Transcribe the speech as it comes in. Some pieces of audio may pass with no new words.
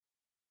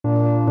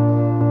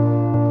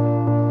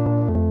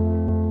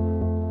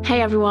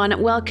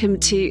everyone. Welcome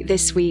to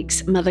this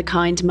week's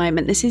Motherkind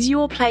Moment. This is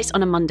your place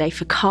on a Monday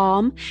for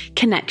calm,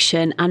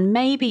 connection, and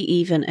maybe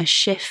even a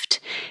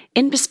shift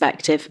in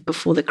perspective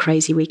before the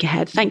crazy week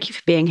ahead. Thank you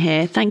for being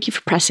here. Thank you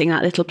for pressing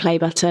that little play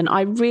button.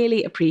 I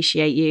really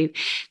appreciate you.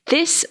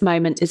 This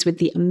moment is with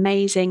the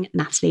amazing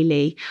Natalie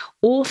Lee,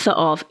 author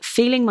of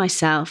Feeling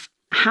Myself,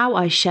 How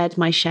I Shed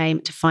My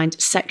Shame to Find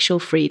Sexual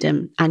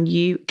Freedom, and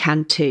you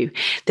can too.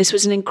 This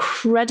was an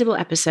incredible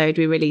episode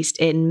we released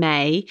in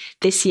May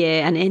this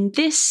year, and in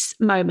this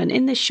moment,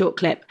 in this short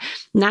clip,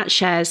 Nat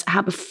shares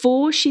how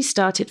before she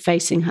started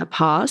facing her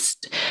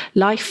past,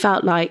 life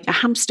felt like a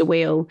hamster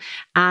wheel,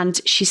 and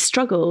she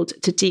struggled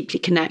to deeply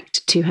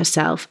connect to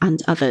herself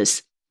and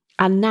others.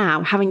 And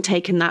now, having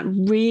taken that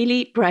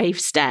really brave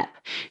step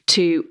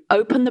to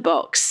open the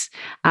box,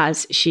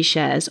 as she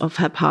shares, of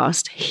her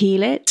past,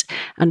 heal it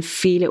and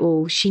feel it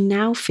all, she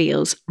now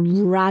feels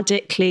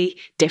radically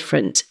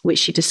different, which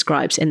she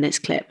describes in this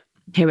clip.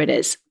 Here it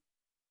is.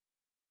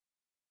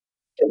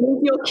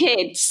 With your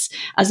kids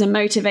as a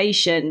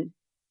motivation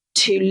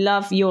to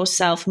love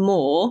yourself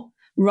more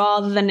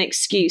rather than an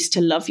excuse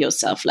to love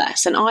yourself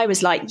less. And I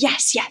was like,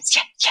 yes,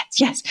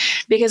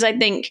 because I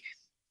think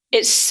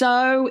it's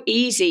so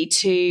easy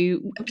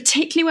to,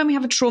 particularly when we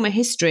have a trauma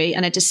history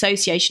and a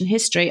dissociation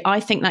history, I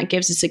think that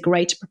gives us a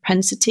greater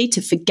propensity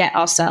to forget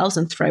ourselves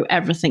and throw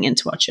everything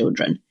into our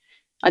children.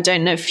 I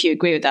don't know if you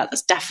agree with that.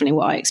 That's definitely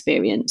what I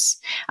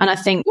experience. And I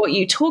think what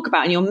you talk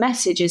about in your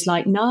message is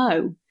like,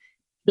 no,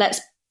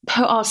 let's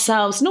put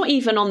ourselves not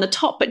even on the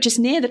top, but just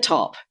near the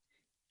top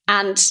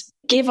and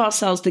give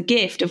ourselves the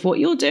gift of what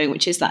you're doing,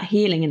 which is that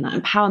healing and that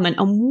empowerment,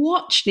 and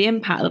watch the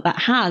impact that that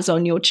has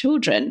on your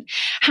children.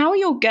 How are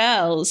your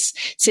girls,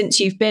 since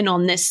you've been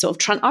on this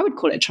sort of, I would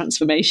call it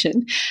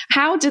transformation,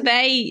 how do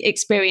they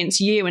experience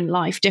you and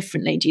life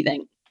differently, do you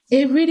think?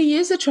 It really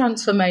is a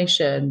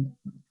transformation.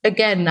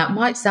 Again, that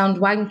might sound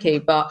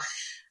wanky, but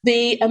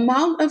the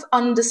amount of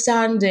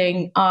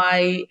understanding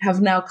I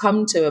have now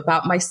come to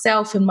about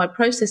myself and my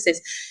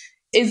processes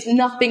is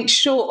nothing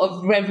short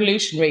of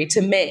revolutionary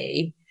to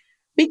me.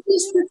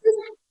 Because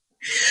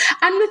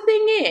and the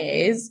thing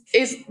is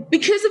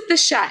because of the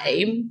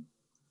shame,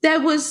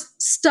 there was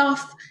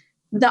stuff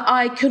that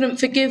I couldn't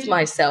forgive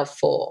myself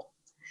for.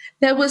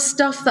 There was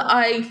stuff that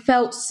I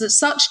felt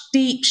such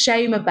deep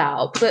shame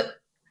about, but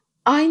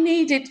I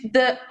needed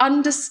the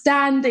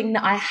understanding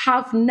that I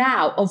have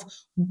now of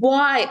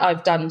why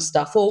I've done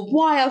stuff or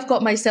why I've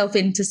got myself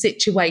into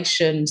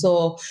situations,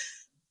 or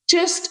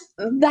just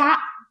that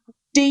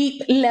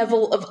deep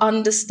level of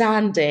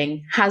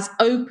understanding has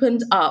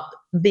opened up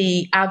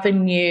the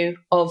avenue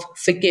of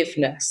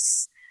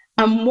forgiveness.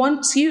 And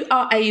once you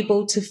are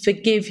able to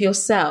forgive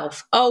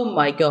yourself, oh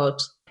my God,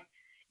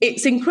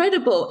 it's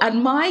incredible.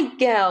 And my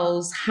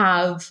girls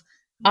have,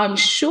 I'm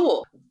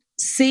sure,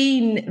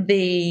 seen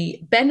the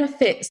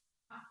benefits.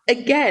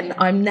 Again,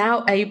 I'm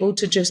now able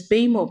to just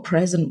be more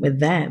present with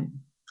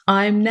them.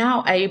 I'm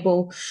now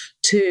able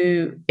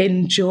to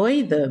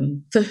enjoy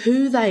them for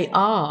who they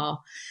are.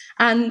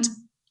 And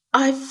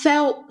I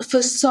felt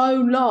for so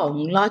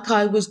long like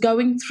I was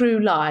going through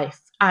life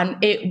and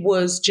it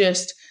was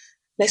just,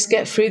 let's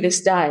get through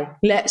this day.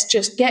 Let's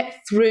just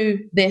get through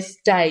this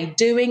day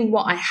doing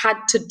what I had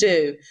to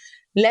do.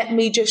 Let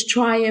me just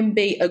try and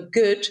be a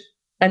good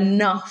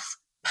enough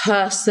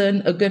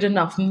person, a good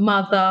enough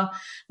mother,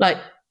 like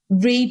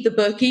read the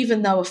book,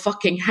 even though I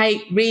fucking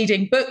hate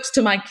reading books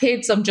to my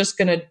kids. I'm just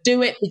going to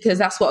do it because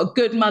that's what a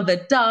good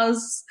mother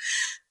does,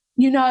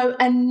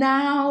 and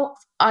now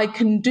I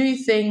can do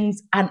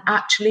things and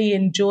actually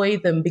enjoy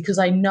them because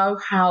I know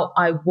how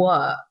I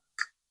work.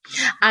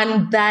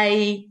 And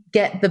they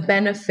get the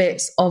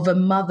benefits of a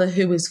mother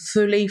who is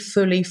fully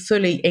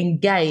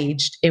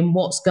engaged in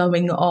what's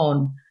going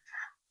on.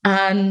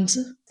 And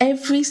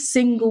every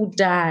single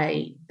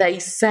day they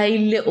say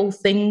little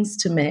things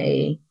to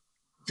me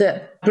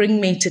that bring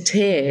me to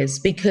tears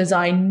because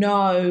I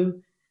know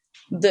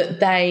that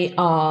they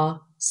are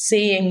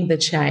seeing the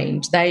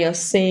change. They are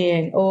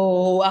seeing,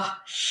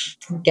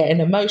 I'm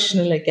getting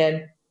emotional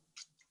again,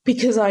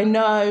 because I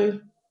know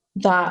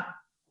that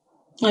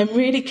I'm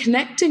really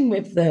connecting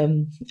with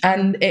them.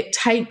 And it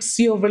takes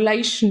your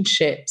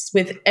relationships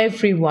with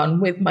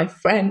everyone, with my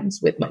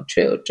friends, with my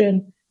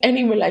children,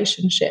 any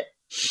relationship.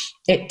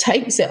 It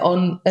takes it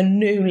on a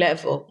new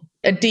level,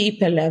 a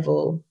deeper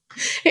level.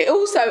 It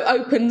also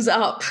opens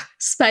up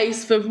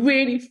space for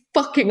really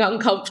fucking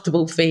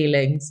uncomfortable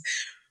feelings.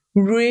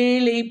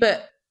 Really,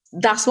 but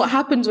that's what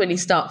happens when you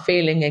start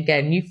feeling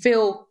again. You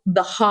feel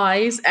the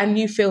highs and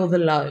you feel the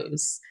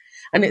lows.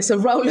 And it's a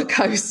roller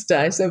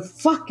coaster. It's a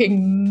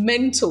fucking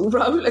mental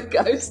roller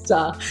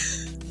coaster.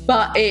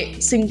 But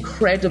it's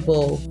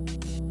incredible.